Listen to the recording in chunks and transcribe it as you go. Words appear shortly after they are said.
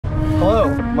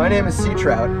My name is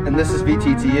Trout, and this is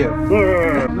VT2.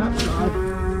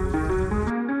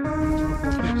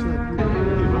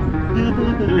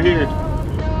 You're here.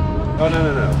 Oh,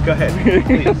 no. Go ahead.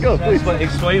 Please. Go, please.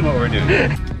 Explain what we're doing.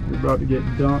 You're about to get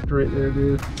dunked right there,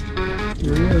 dude.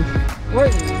 Here he is.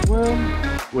 Wait, well...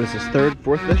 What is this, third,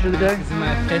 fourth fish of the day? This is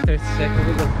my fifth or sixth.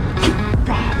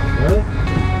 God, really?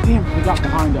 Damn, they got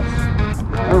behind us.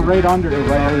 They're right under it,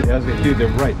 right under. Yeah, I was gonna, dude, they're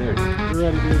right there. You're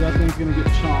ready, dude. That thing's gonna get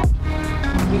chomped.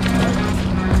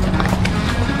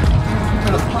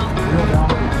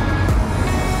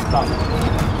 Stop.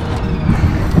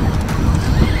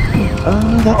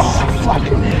 Oh, that's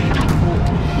fucking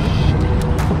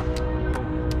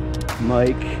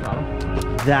Mike,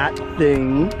 that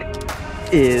thing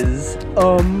is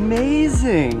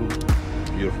amazing.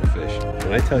 Beautiful fish.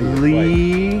 When I tell you,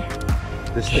 Lee,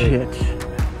 this shit.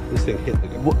 This thing hit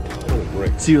like a ton of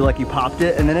bricks. So you popped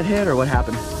it and then it hit, or what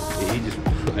happened? He just, I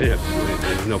didn't have to do anything.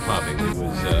 There was no popping. It was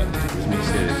me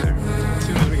standing there. As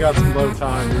soon as we got some low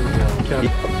time, here we go.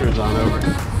 It turns on over.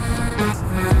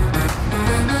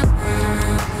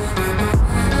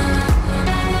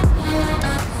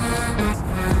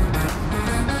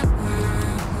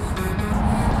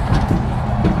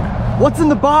 What's in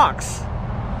the box?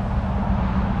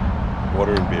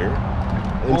 Water and beer.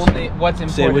 Only what's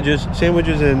important.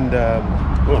 Sandwiches, and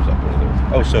what was that?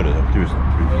 Oh, soda. There was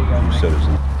sodas.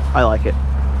 I like it.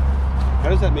 How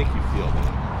does that make you feel, man?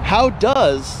 How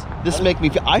does this make me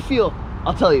feel?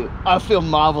 I'll tell you, I feel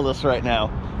marvelous right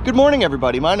now. Good morning,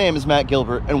 everybody. My name is Matt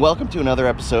Gilbert, and welcome to another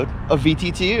episode of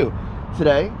VT2.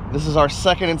 Today, this is our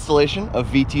second installation of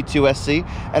VT2SC,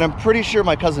 and I'm pretty sure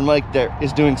my cousin Mike there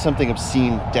is doing something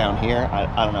obscene down here.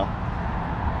 I don't know.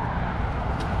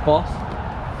 False.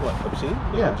 What, obscene?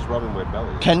 No, Yeah. I'm just rubbing my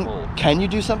belly. It's cold. Can you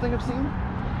do something obscene?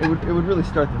 It would really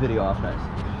start the video off nice.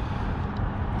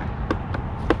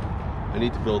 I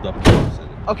need to build up confidence.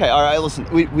 Okay, all right. Listen,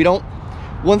 we don't.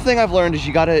 One thing I've learned is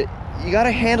you gotta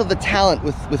handle the talent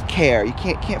with care. You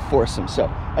can't force them. So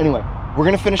anyway, we're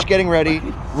gonna finish getting ready.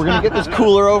 We're gonna get this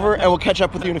cooler over, and we'll catch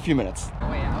up with you in a few minutes.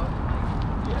 Way out.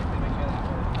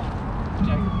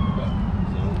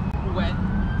 Wet.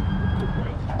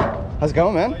 How's it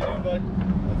going, man? How you doing,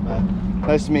 bud?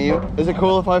 Nice to meet you. Is it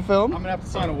cool if I film? I'm gonna have to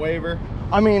sign a waiver.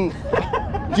 I mean,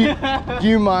 do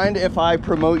you mind if I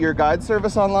promote your guide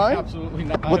service online? Absolutely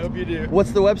not. I hope you do.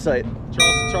 What's the website?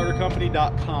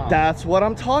 CharlestonCharterCompany.com. That's what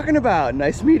I'm talking about.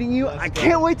 Nice meeting you. I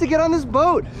can't wait to get on this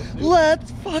boat.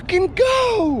 Let's fucking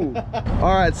go.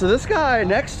 All right, so this guy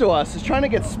next to us is trying to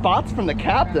get spots from the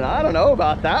captain. I don't know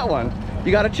about that one.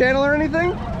 You got a channel or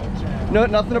anything? No,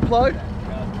 nothing to plug?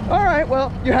 All right,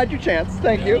 well, you had your chance.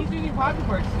 Thank you. He's doing pocket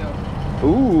work still.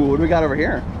 Ooh, what do we got over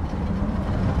here?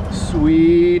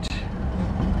 Sweet.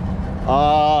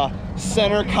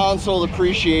 Center console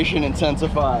appreciation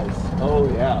intensifies. Oh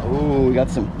yeah. Ooh, we got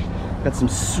some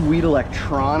sweet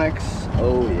electronics.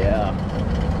 Oh yeah.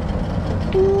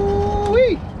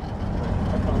 Ooh-wee.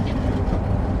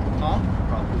 Huh?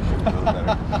 Probably should know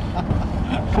better.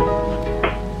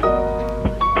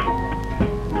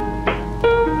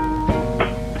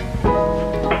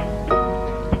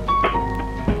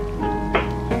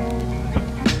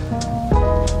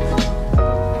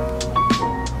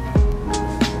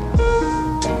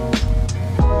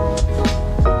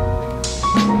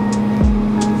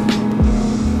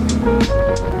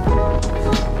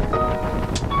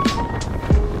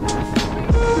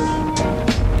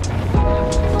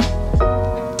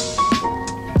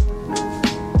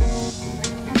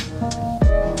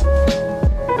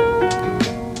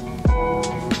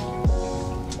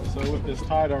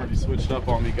 Tide already switched up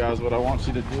on me, guys. What I want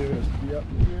you to do is be up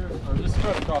here, or just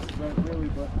try to cross the boat, really,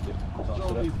 but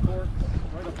throw these corks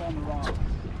right up on the rock.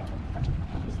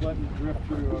 Just letting it drift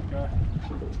through, okay?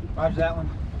 How's that one?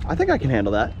 I think I can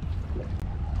handle that.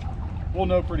 We'll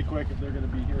know pretty quick if they're going to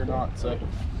be here or not, so.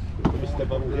 Let me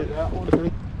step up and get that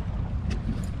one.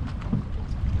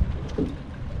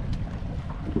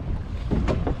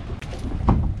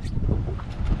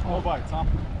 All bites, huh?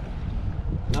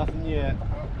 Nothing yet.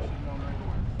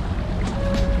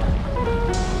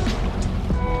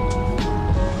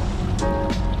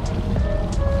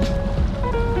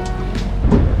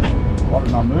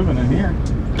 Water's not moving in here.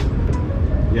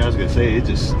 Yeah, I was gonna say it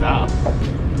just stopped.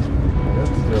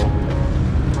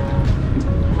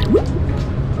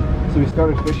 So we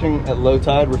started fishing at low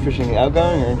tide. We're fishing the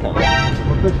outgoing or incoming?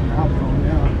 We're fishing the outgoing,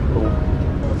 yeah. Cool. I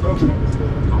was hoping it was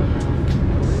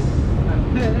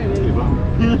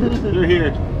They're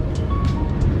here.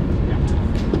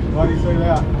 Why do you say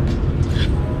that?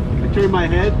 I turned my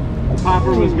head, the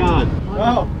popper was gone.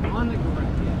 Oh. On the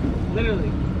ground, yeah.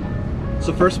 Literally.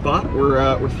 So first spot,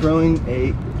 we're throwing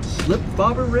a slip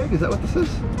bobber rig. Is that what this is?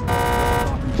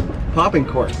 Popping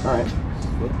cork. All right.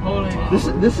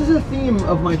 This is a theme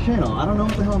of my channel. I don't know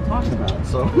what the hell I'm talking about,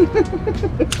 so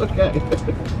it's okay.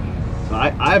 So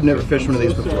I've never fished one of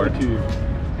these before.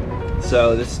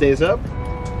 So this stays up,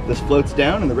 this floats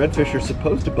down, and the redfish are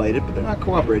supposed to bite it, but they're not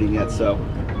cooperating yet, so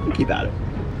we'll keep at it.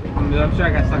 I'm sure I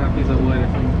got stuck on a piece of wood or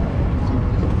something.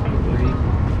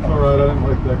 Alright, I didn't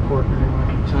like that cork anyway.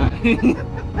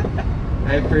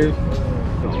 I approve.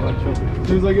 As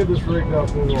soon as I get this rigged up,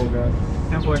 we'll roll, guys.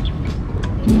 10-4.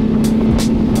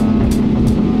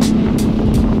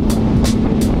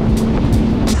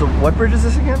 So what bridge is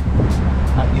this again?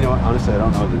 You know what? Honestly, I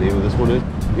don't know what the name of this one is.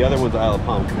 The other one's Isle of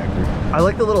Palm connector. I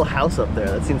like the little house up there.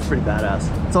 That seems pretty badass.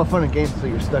 It's all fun and games until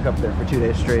you're stuck up there for 2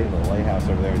 days straight. The lighthouse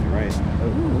over there on your right.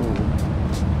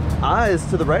 Ooh. Eyes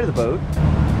to the right of the boat.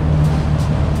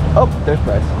 Oh, there's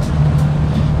Bryce.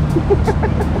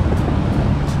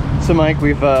 So Mike,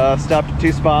 we've stopped at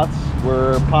 2 spots.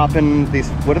 We're popping these,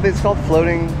 what are these called?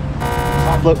 Floating?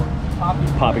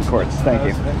 Popping corks, thank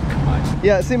you.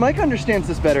 Yeah, see, Mike understands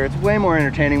this better. It's way more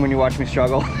entertaining when you watch me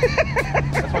struggle.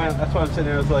 That's why I'm sitting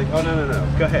there. I was like, oh, no.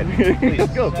 Go ahead. Please.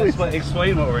 Go, please.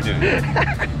 Explain what we're doing.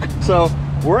 So,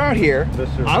 we're out here.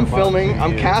 I'm filming,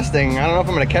 I'm casting. I don't know if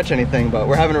I'm going to catch anything, but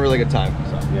we're having a really good time.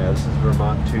 So. Yeah, this is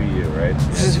Vermont 2U, right?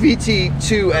 This is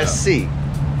VT2SC.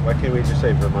 Why can't we just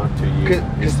say Vermont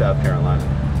 2U in South Carolina?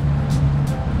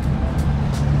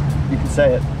 You can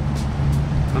say it.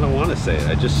 I don't want to say it.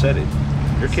 I just said it.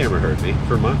 Your camera heard me.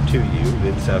 Vermont 2U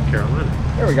in South Carolina.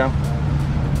 There we go.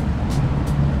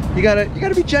 You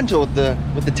gotta be gentle with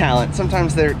the talent.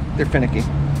 Sometimes they're finicky.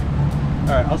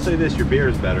 All right, I'll say this: your beer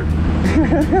is better.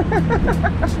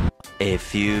 A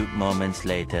few moments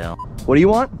later. What do you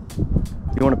want?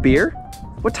 You want a beer?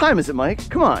 What time is it, Mike?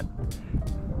 Come on.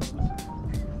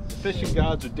 The fishing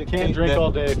gods are can't drink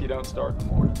all day if you don't start in the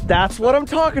morning. That's what I'm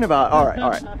talking about. All right,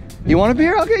 all right. You want a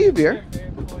beer? I'll get you a beer.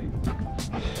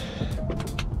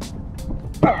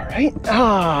 All right.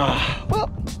 Well,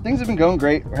 things have been going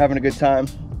great. We're having a good time.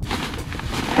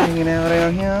 Hanging out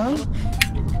here.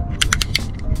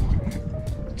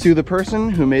 To the person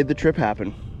who made the trip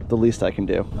happen, the least I can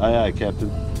do. Aye, aye, Captain.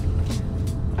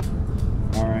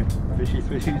 All right, fishies.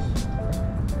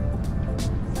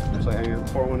 Just like hanging out,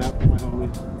 pour one out for my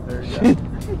homie. There you go.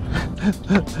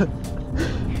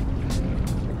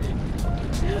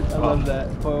 I love that.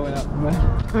 Pour one up for my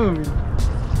homie.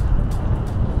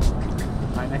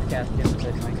 Alright, next cast, get the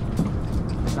fish, Mike.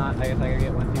 If not, I guess I gotta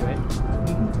get one too, right?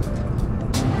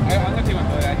 I'm gonna take one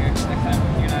boat out here next time.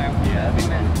 You and I, yeah, I'm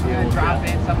gonna drop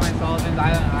in some of my Sullivan's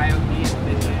IOP and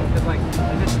fish it. Cause like,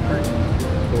 this is perfect.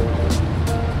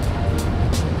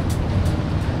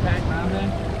 Back around then?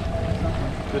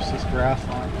 Just this grass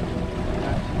line.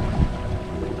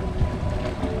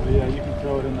 But yeah, you can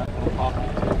throw it in that little pocket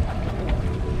too.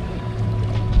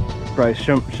 Bryce,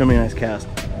 show me a nice cast.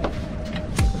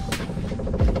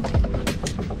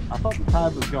 I thought the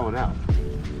tide was going out.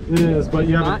 It is, but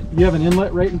you have an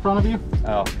inlet right in front of you.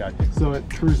 Oh, gotcha. So it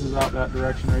cruises out that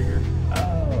direction right here.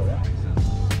 Oh, that makes sense.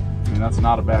 I mean, that's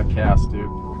not a bad cast, dude.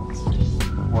 It's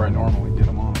where I normally get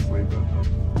them, honestly, but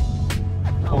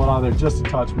pull it out of there just a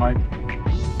touch, Mike.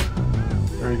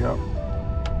 There you go.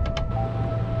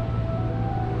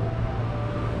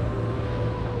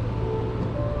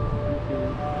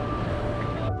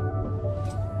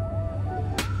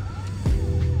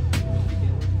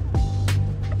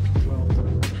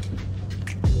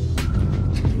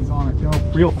 He's on it, go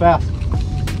real fast.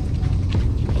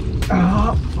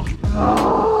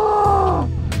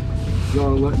 You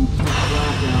gotta let him push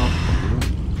back out.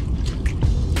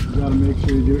 You gotta make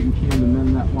sure you do what you can to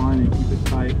mend that line and keep it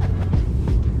tight.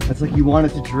 That's like you want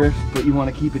it to drift, but you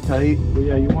want to keep it tight. But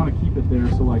yeah, you want to keep it there.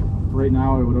 So like right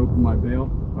now, I would open my bail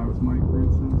if I was Mike, for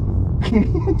instance.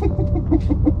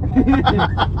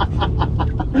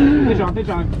 Fish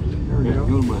on. There we go.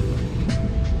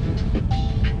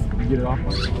 You get it off,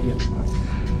 Mike? Yes.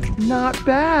 Not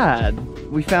bad.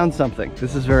 We found something.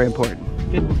 This is very important.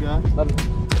 Good guy.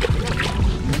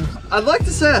 I'd like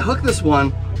to say I hooked this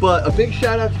one, but a big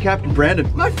shout out to Captain Brandon.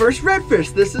 My first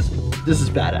redfish. This is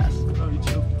badass. Oh, you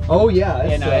too. Oh yeah.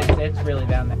 Yeah, no, it's really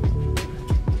down there.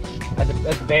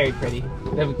 That's very pretty.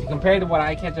 Compared to what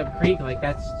I catch up creek, like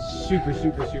that's super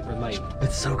light.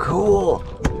 It's so cool.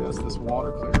 Yes, this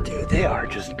water clear. Dude, they are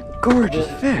just gorgeous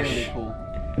fish. Really cool.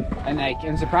 And like,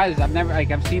 I'm surprised.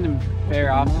 I've seen them very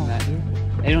often that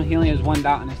he only has one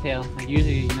dot on his tail. Like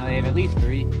usually, you know, they have at least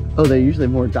 3. Oh, they usually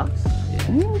have more dots. Yeah.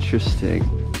 Interesting.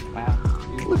 Wow.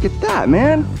 Look at that,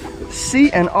 man.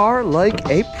 CNR like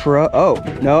a pro. Oh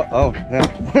no. Oh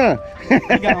no.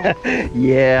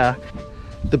 Yeah.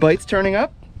 The bite's turning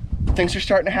up. Things are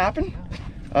starting to happen.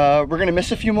 We're gonna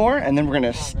miss a few more, and then we're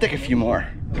gonna stick a few more.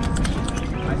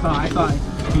 I thought.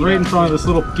 Right in front of this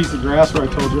little piece of grass where I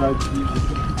told you I'd use it.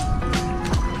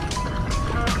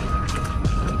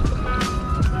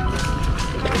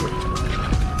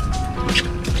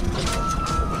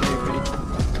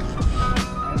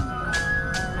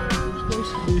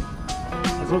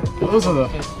 Those are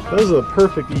the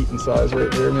perfect eating size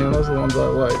right there, man. Those are the ones I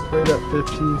like. Right at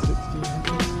 15, 16.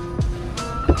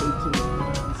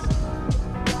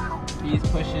 18. He's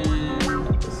pushing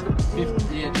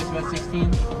 50, yeah, just about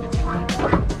 16.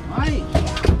 Nice.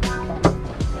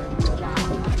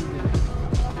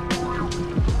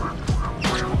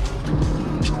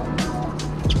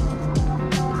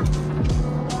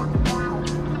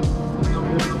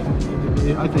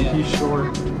 I think he's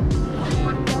short.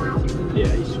 Yeah,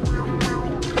 he's short.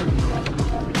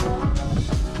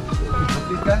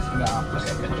 These guys? No.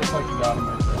 Just like you got them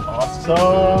right there.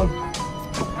 Awesome.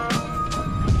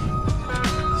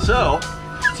 So,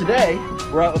 today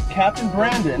we're out with Captain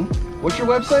Brandon. What's your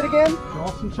website again?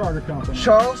 Charleston Charter Company.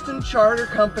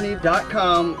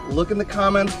 CharlestonCharterCompany.com. Look in the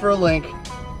comments for a link.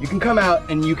 You can come out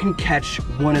and you can catch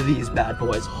one of these bad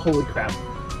boys. Holy crap.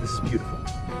 This is beautiful.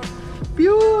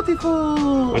 Beautiful.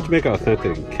 Why don't you make it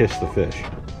authentic and kiss the fish?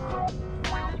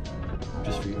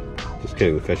 Just for you. Just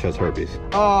kidding, the fish has herpes.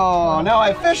 Oh, now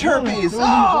I have fish herpes.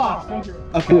 Oh.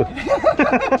 Okay.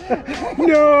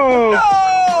 No! No!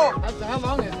 How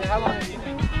long is it? How long is it?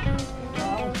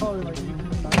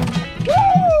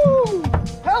 Woo!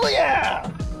 Hell yeah!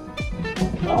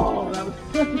 Oh, that was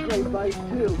such a great bite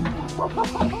too.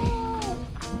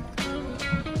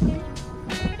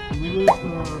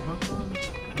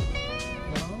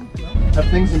 Have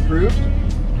things improved?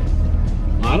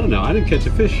 I don't know, I didn't catch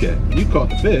a fish yet. You caught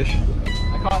the fish.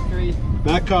 I caught 3.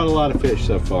 Matt caught a lot of fish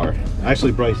so far.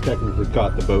 Actually, Bryce technically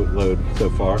caught the boatload so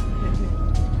far.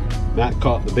 Matt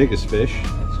caught the biggest fish.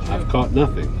 I've caught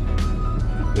nothing.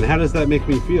 And how does that make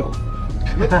me feel?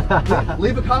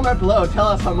 Leave a comment below. Tell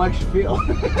us how much you feel.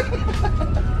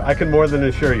 I can more than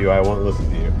assure you I won't listen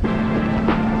to you.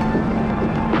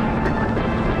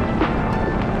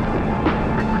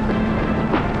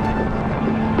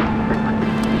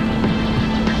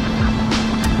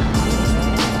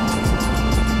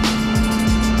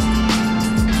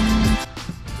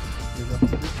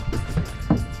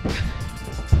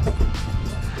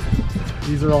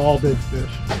 These are all big fish.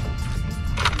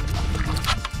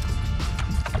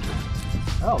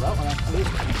 Oh, that one actually is.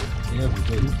 Yeah, we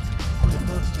did.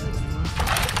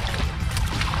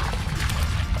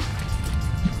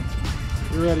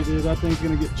 You're ready, dude. That thing's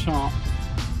gonna get chomped.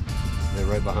 Yeah,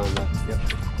 right behind that. Yep.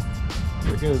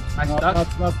 We're good. No,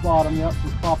 that's bottom. Yep.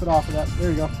 Just pop it off of that.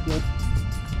 There you go. Good.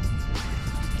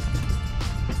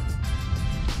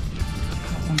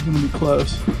 That one's gonna be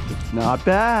close. Not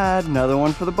bad. Another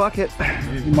one for the bucket.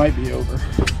 You might be over.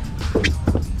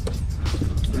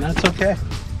 And that's okay.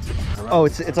 Oh,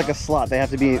 it's like a slot. They have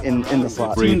to be in the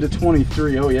slot. 18 to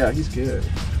 23. Oh yeah, he's good.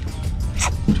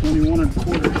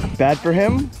 21.25. Bad for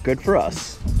him, good for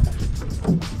us.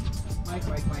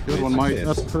 Good one, Mike.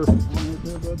 That's a perfect one right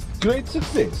there, bud. Great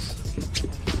success.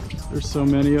 There's so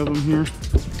many of them here.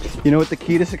 You know what the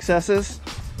key to success is?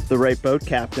 The right boat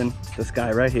captain. This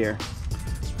guy right here.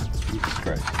 Jesus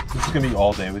Christ. This is gonna be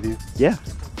all day with you? Yeah.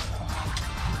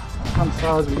 How much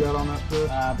size we got on that fish?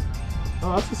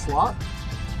 Oh, that's a slot.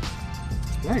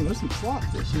 Dang, there's some slot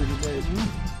fish here today.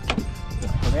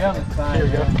 Way on the side. Here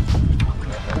we go.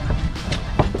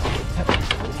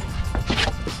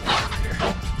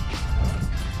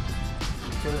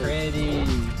 Pretty.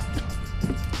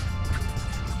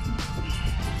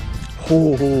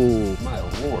 Oh, My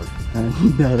lord.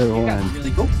 another You got one.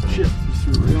 really good. Shit, just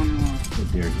threw it right on the line. How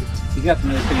dare you? He's got some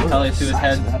really pretty colors to his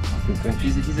head.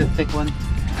 He's a thick one.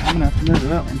 I'm gonna have to measure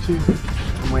that one too.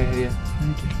 I'm way ahead of you.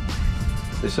 Thank you.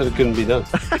 They said it couldn't be done.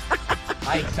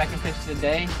 Mike, second fish of the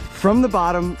day. From the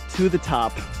bottom to the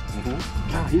top.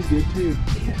 God, he's good too.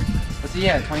 What's he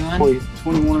at? 21?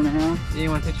 21 and a half. Yeah, you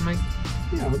want a picture, Mike?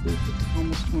 Yeah,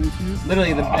 almost 22.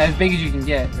 Literally as big as you can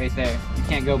get right there. You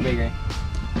can't go bigger.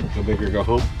 Go big or go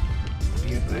home.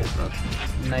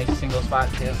 Nice single spot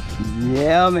too.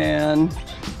 Yeah, man.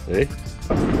 Hey?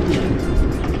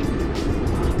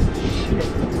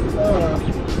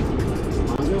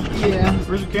 Yeah.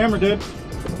 Where's your camera, dude?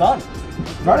 Done.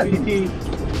 Run it.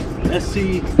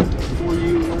 VT2SC for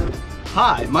you.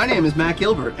 Hi, my name is Matt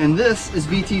Gilbert, and this is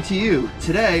VT2U.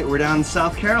 Today, we're down in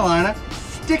South Carolina,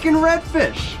 sticking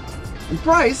redfish. And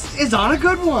Bryce is on a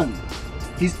good one.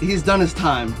 He's done his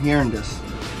time. He earned this.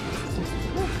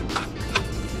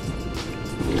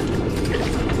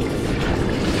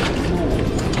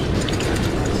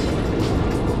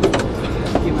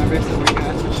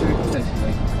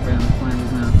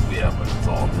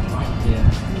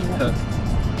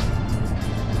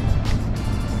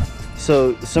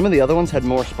 So some of the other ones had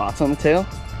more spots on the tail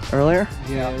earlier.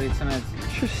 Yeah, they kind of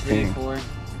Interesting. 3 or 4.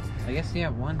 I guess you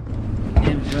have one.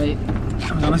 Damn, right.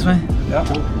 Coming on this way. Yeah,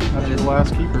 that's your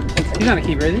last keeper. He's not a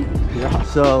keeper, is he? Yeah.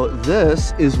 So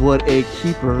this is what a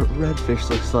keeper redfish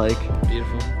looks like.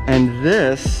 Beautiful. And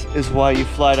this is why you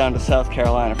fly down to South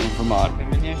Carolina from Vermont.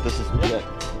 Come in here. This is legit.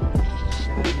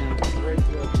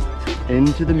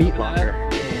 Into the meat locker.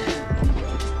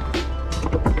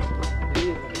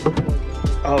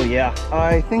 Oh yeah,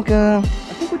 I think we're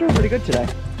doing pretty good today.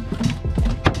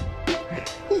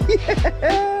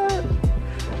 Yeah.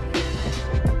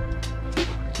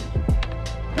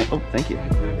 Oh, thank you.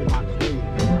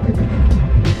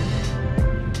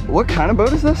 What kind of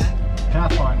boat is this?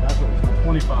 Pathfinder, that's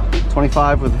what it's 25.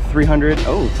 25 with a 300.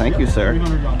 Oh, thank you, sir.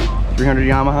 300 Yamaha. 300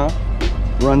 Yamaha.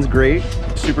 Runs great.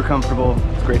 Super comfortable.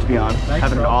 It's great to be on. Thanks,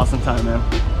 Having an bro. awesome time, man.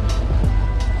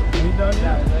 Ain't done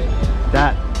yet.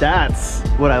 That's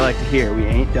what I like to hear. We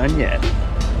ain't done yet.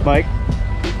 Mike,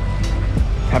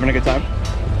 having a good time?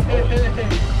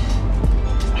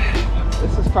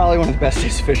 This is probably one of the best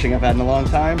days of fishing I've had in a long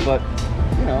time, but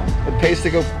you know, it pays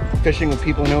to go fishing with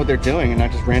people who know what they're doing and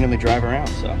not just randomly drive around,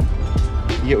 so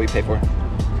you get what you pay for.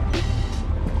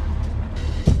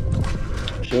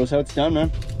 Shows how it's done,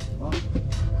 man. Well,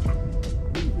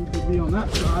 you could be on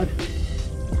that side.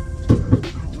 I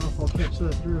don't know if I'll catch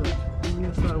that drill.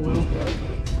 Yes, I will.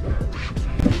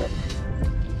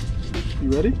 You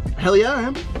ready? Hell yeah, I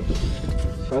am.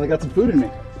 Finally got some food in me.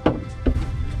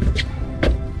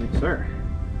 Thanks, sir.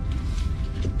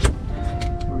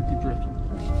 Or keep drifting.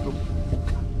 Oh.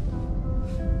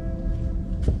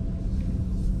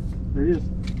 There he is.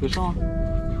 Fish on.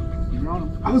 You're on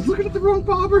him. I was looking at the wrong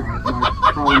bobber.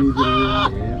 Probably needs you to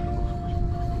realize. Yeah.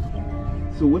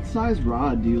 So what size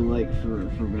rod do you like for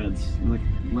reds? Like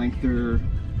length or?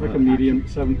 Like a medium,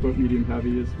 7-foot medium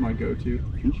heavy is my go-to.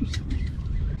 Interesting.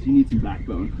 So you need some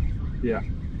backbone. Yeah.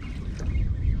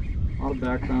 A lot of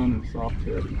backbone and soft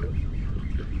tip.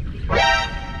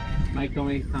 Mike, don't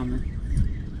make a comment.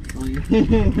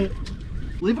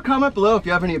 Leave a comment below if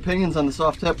you have any opinions on the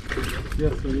soft tip.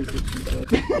 Yes, that is what she said.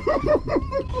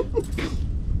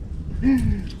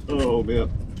 Oh man.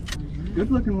 Good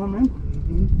looking one, man.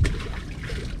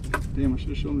 Damn, I should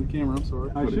have shown the camera, I'm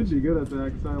sorry. I should be good at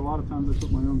that because a lot of times I put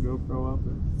my own GoPro out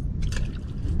there.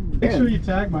 Make sure you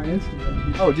tag my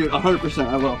Instagram. Oh, dude, 100%,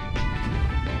 I will.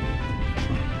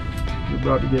 You're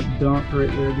about to get dunked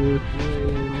right there, dude.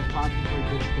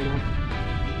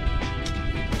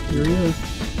 Here he is.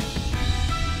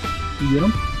 You get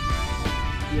him?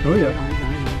 Oh yeah.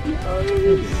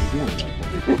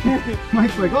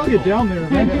 Mike's like, I'll get down there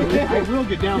eventually. I will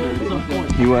get down there at some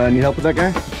point. You need help with that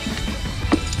guy?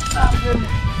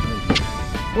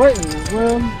 Wait,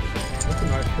 well, that's a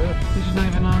nice fish. He's just not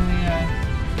even on the.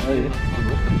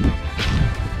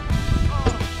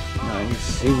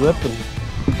 Nice. He's whipping.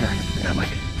 Here, yeah,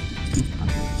 Mike.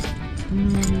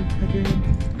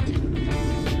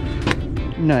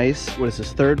 Nice. What is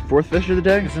this, 3rd, 4th fish of the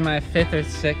day? This is my 5th or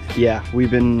 6th. Yeah,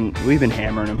 we've been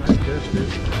hammering him.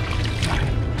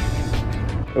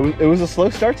 It was a slow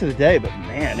start to the day, but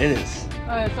man, it is.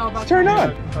 It's all about. Turn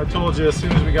on. I told you as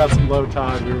soon as we got some low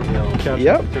tide, we were going to catch it.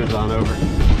 Yep. Turns on over.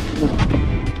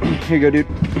 Here you go, dude.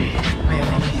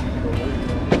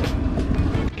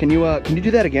 Can you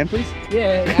do that again, please?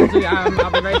 Yeah, absolutely. I'll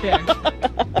be right there.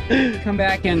 Come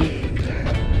back in a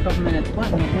couple minutes. What?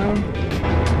 No.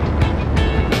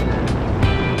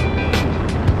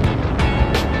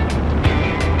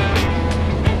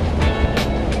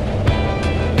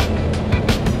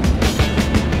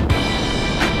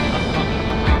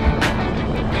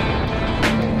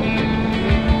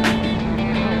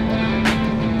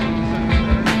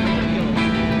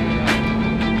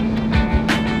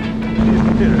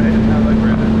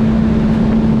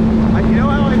 You know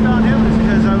how I found him is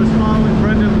because I was following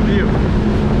Brendan Lemieux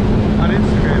on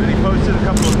Instagram, and he posted a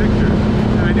couple of pictures,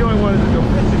 and I knew I wanted to go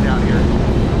fishing down here.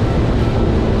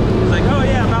 He's like, oh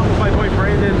yeah, I'm out with my boy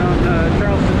Brandon on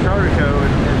Charleston Charter Co.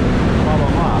 and blah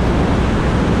blah blah.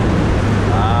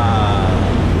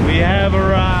 We have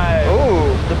arrived.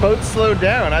 Oh, the boat slowed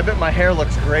down. I bet my hair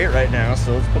looks great right now,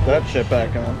 so let's put that shit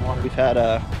back on. We've had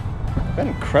an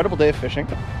incredible day of fishing.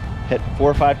 Hit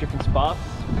 4 or 5 different spots.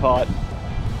 Caught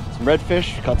some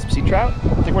redfish, caught some sea trout.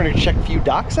 I think we're gonna check a few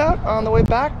docks out on the way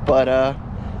back, but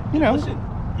you know. Listen,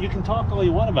 you can talk all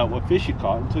you want about what fish you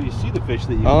caught until you see the fish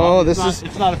that you Oh, caught.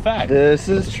 It's not a fact. This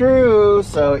is true.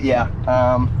 So yeah.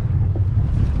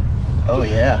 Oh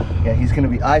yeah. Yeah, he's gonna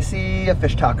be. I see a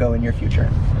fish taco in your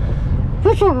future.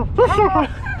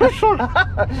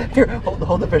 Here,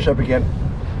 hold the fish up again.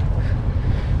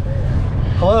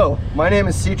 Hello, my name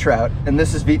is Trout, and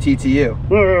this is VT2.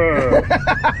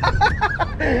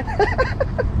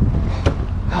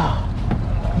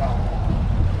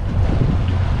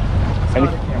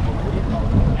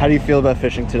 How do you feel about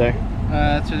fishing today?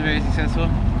 It was very successful.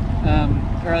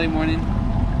 Early morning,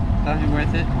 thought it'd be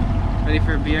worth it. Ready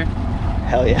for a beer?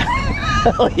 Hell yeah.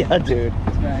 Hell yeah, dude.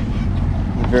 It's right.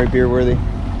 It's very beer worthy.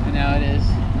 I know it is.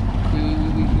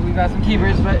 We got some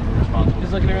keepers, but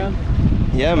just looking around.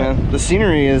 Yeah, man. The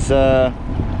scenery is,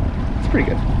 it's pretty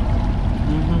good.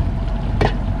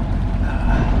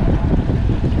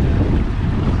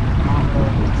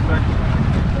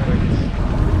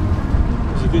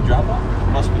 Is it a good drop off?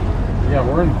 Must be. Yeah,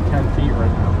 we're in 10 feet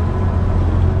right now.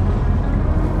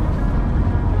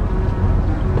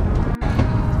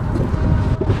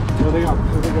 Where they go?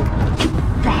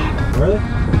 God! Where are they?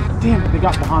 Damn it, they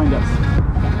got behind us.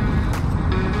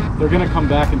 They're gonna come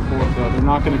back and forth though. They're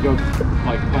not gonna go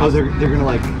like past. Oh, they're gonna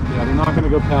like... Yeah, they're not gonna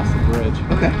go past the bridge.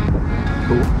 Okay.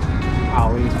 Cool.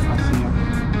 Ollie, I see him.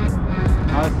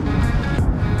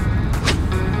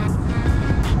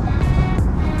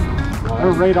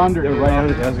 They're right under. They're right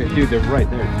under. Dude, they're right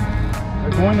there.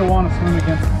 They're going to want to swim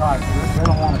against the tide, so they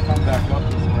don't want to come back up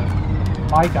this way.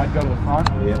 Mike, I'd go to the front.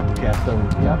 Yep, cast over.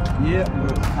 Yep.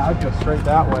 I'd go straight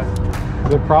that way.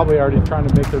 They're probably already trying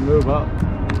to make their move up.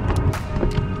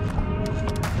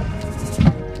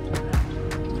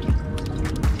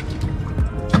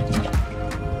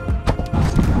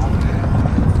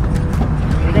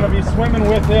 They're going to be swimming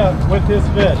with his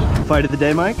fish. Fight of the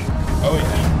day, Mike? Oh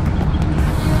yeah.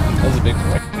 That was a big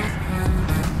fight.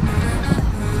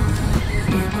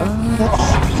 Oh,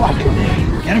 fucking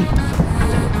get him.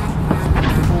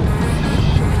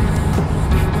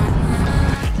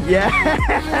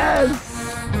 Yes!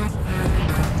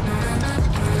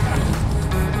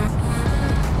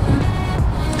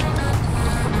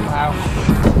 Wow.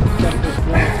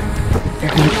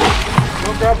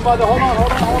 Don't grab him by the, hold on.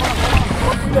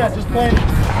 Don't do that, just play.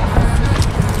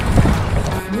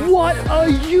 What a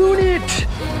unit!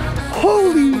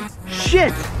 Holy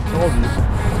shit! Told you.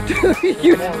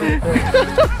 You...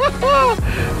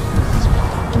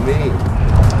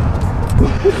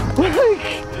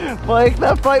 Mike,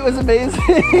 that fight was amazing.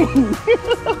 It's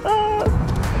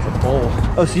a bowl.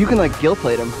 Oh, so you can like gill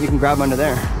plate them. You can grab them under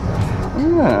there.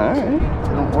 Yeah, all right.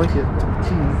 I don't like it.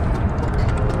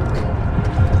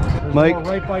 There's Mike. more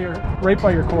right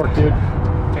by your cork, dude.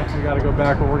 We gotta go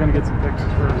back, but we're gonna get some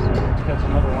pictures first and catch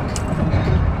another one.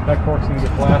 That cork's gonna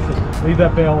get blasted. Leave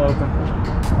that bail open.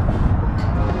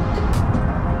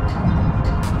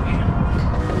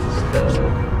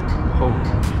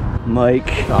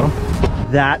 Mike, Got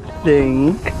him. that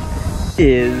thing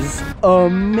is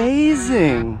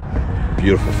amazing.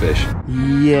 Beautiful fish.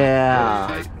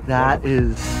 Yeah, that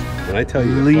is When I tell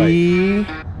you the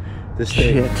fight,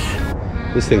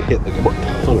 this thing hit like a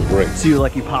ton of bricks. So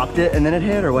you popped it and then it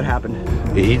hit, or what happened?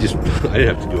 He just, I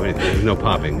didn't have to do anything. There was no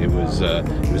popping. It was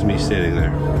me standing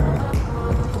there.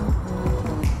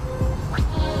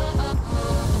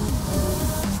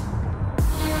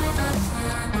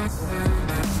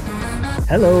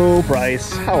 Hello,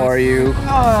 Bryce. How are you?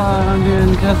 Oh, I'm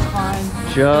doing just fine.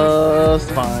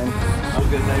 Just fine. I'm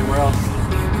good anywhere else.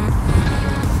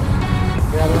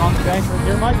 Yeah, they're on the bank right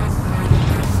here, Mike.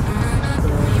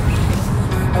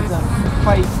 That's a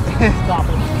fight. Stop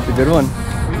it. It's a good one.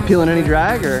 You peeling any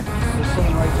drag, or? They're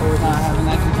swimming right towards Not having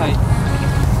nice and tight.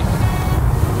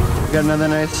 You got another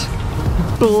nice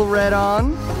bull red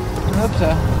on? I hope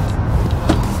so.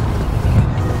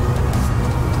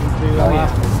 See, that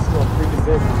last one's still freaking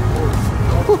big.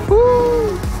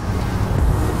 Woohoo!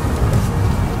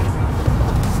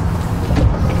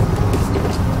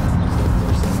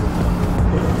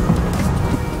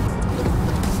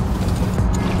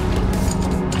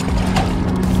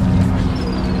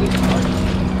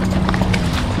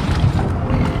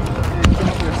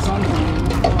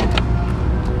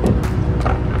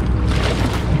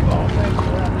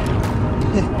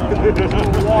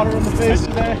 Water in the face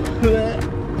today.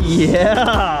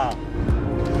 Yeah!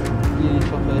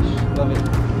 Beautiful fish. Love it.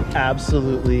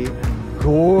 Absolutely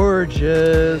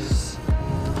gorgeous.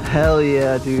 Hell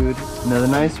yeah, dude. Another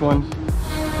nice one.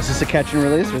 Is this a catch and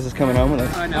release, or is this coming on with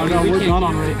us? Oh, No, we we're can't done keep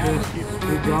on it. Redfish.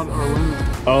 We got our limit.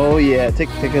 Oh yeah, take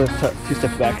a 2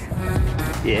 steps back.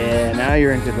 Yeah, now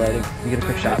you're in good lighting. You get a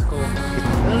quick shot. Cool. This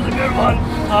is a good one.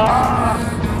 Ah!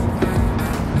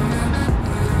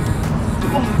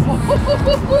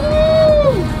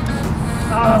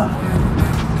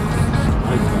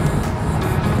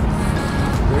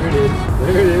 There it is.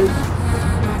 There it is.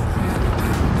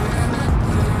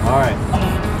 All right.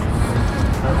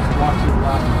 Watch it.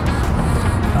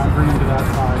 Bring him to that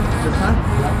side.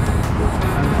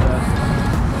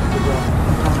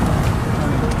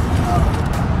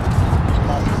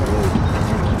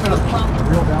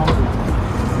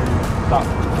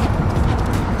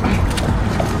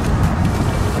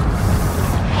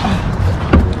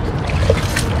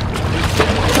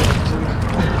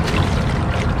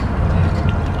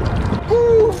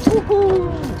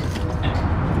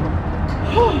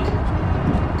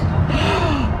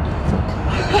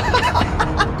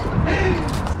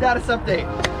 status update.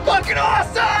 Fucking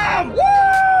awesome! Woo!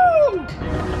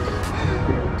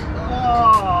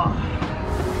 Oh.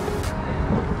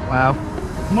 Wow.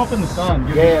 Come up in the sun.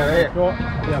 Yeah, right here. Go up.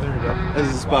 Yeah, there you go. This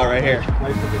is a spot right here.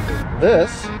 Nice looking.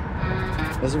 This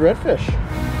is a redfish.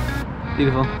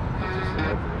 Beautiful.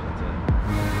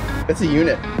 It's a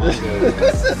unit.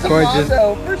 This is a Gorgeous.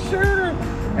 mondo, for sure.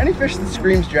 Any fish that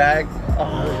screams drag.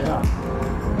 Oh,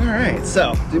 yeah. All right,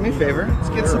 so do me a favor. Let's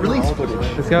get some release footage.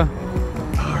 Let's go. All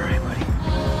right, buddy.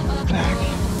 Back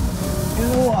in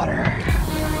the water.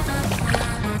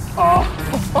 Oh.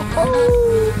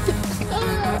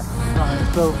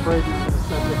 I'm so afraid you're going to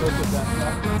set the hook with that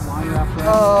line wrapped around.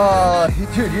 Oh,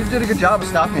 dude, you did a good job of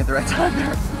stopping at the right time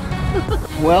there.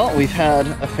 Well, we've had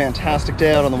a fantastic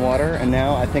day out on the water, and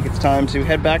now I think it's time to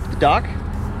head back to the dock,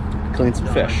 clean some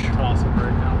fish. Awesome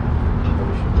right now.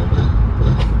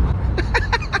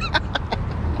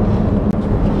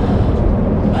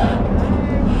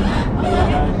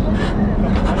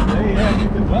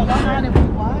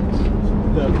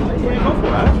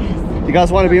 You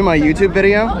guys want to be in my YouTube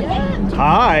video? Oh, yeah.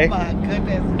 Hi. My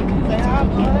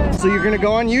goodness. So you're gonna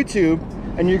go on YouTube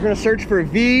and you're gonna search for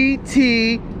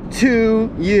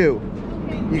VT2U.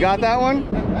 You got that one?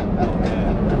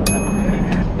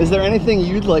 Is there anything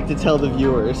you'd like to tell the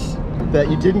viewers that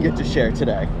you didn't get to share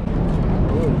today?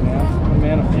 Good, man. I'm a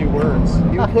man of few words.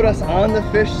 You put us on the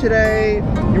fish today.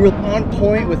 You were on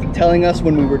point with telling us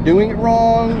when we were doing it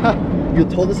wrong. You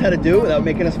told us how to do it without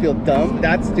making us feel dumb.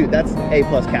 Dude, that's A+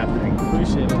 captaining.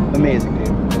 Appreciate it. Amazing,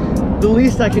 dude. The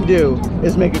least I can do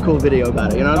is make a cool video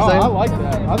about it, you know what I'm saying? I like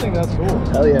that. I think that's cool.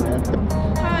 Hell yeah, man.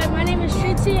 Hi, my name is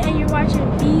Trixie, and you're watching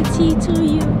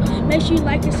VT2U. Make sure you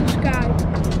like and subscribe.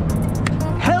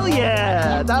 Hell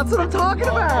yeah! That's what I'm talking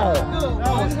about!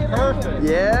 That was perfect.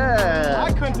 Yeah!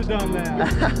 I couldn't have done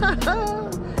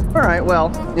that. All right, well,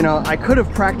 you know, I could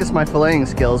have practiced my filleting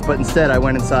skills, but instead I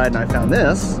went inside and I found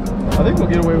this. I think we'll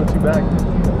get away with 2 bags.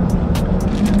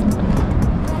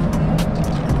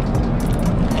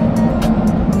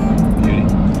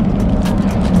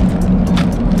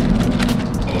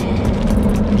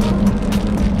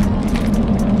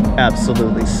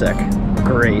 Absolutely sick.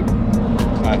 Great.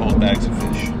 I hold bags of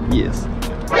fish. Yes.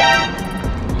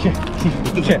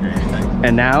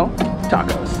 And now,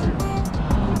 tacos.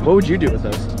 What would you do with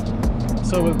those?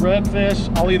 So with redfish,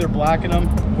 I'll either blacken them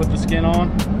with the skin on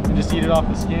and just eat it off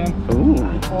the skin. Ooh.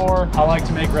 Or I like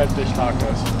to make redfish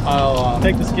tacos. I'll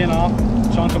take the skin off,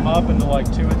 chunk them up into like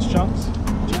 2-inch chunks,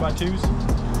 2x2s.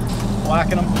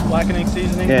 Blackening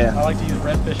seasoning. Yeah. I like to use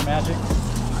Redfish Magic.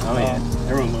 Oh yeah,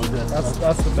 everyone knows that.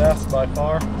 That's the best by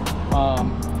far.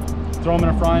 Throw them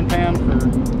in a frying pan for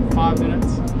 5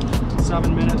 minutes,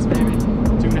 7 minutes maybe,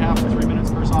 2.5 to 3 minutes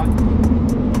per side.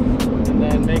 And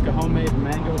then make a homemade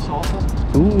mango salsa.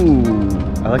 Ooh,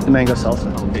 I like the mango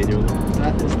salsa.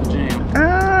 That is the jam.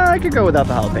 I could go without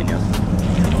the jalapenos.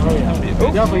 Oh yeah, you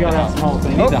definitely gotta have some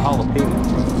jalapenos. Oh. The jalapeno.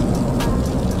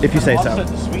 If you say so. Offset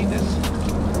the sweetness.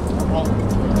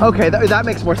 Okay, that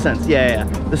makes more sense. Yeah.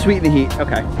 The sweet and the heat.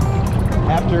 Okay.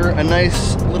 After a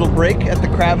nice little break at the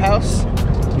crab house,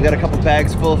 we got a couple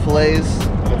bags full of fillets,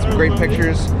 got some great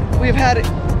pictures. We've had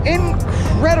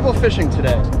incredible fishing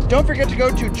today. Don't forget to go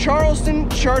to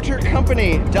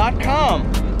charlestonchartercompany.com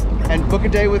and book a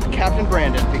day with Captain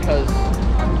Brandon, because,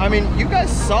 I mean, you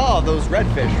guys saw those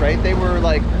redfish, right? They were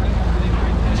like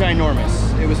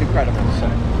ginormous. It was incredible. So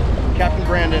Captain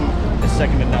Brandon is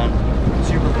second to none.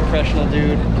 Super professional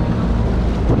dude.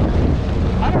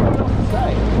 I don't know what to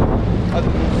say other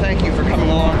than thank you for coming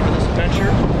along for this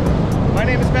adventure. My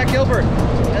name is Matt Gilbert,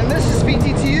 and this is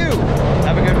VT2U.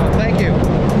 Have a good one. Thank you.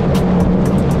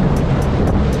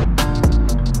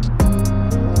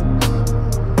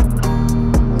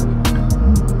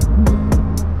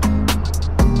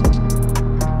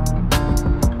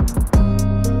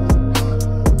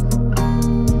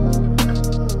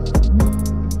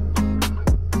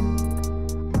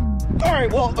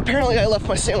 Well, apparently I left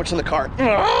my sandwich in the car.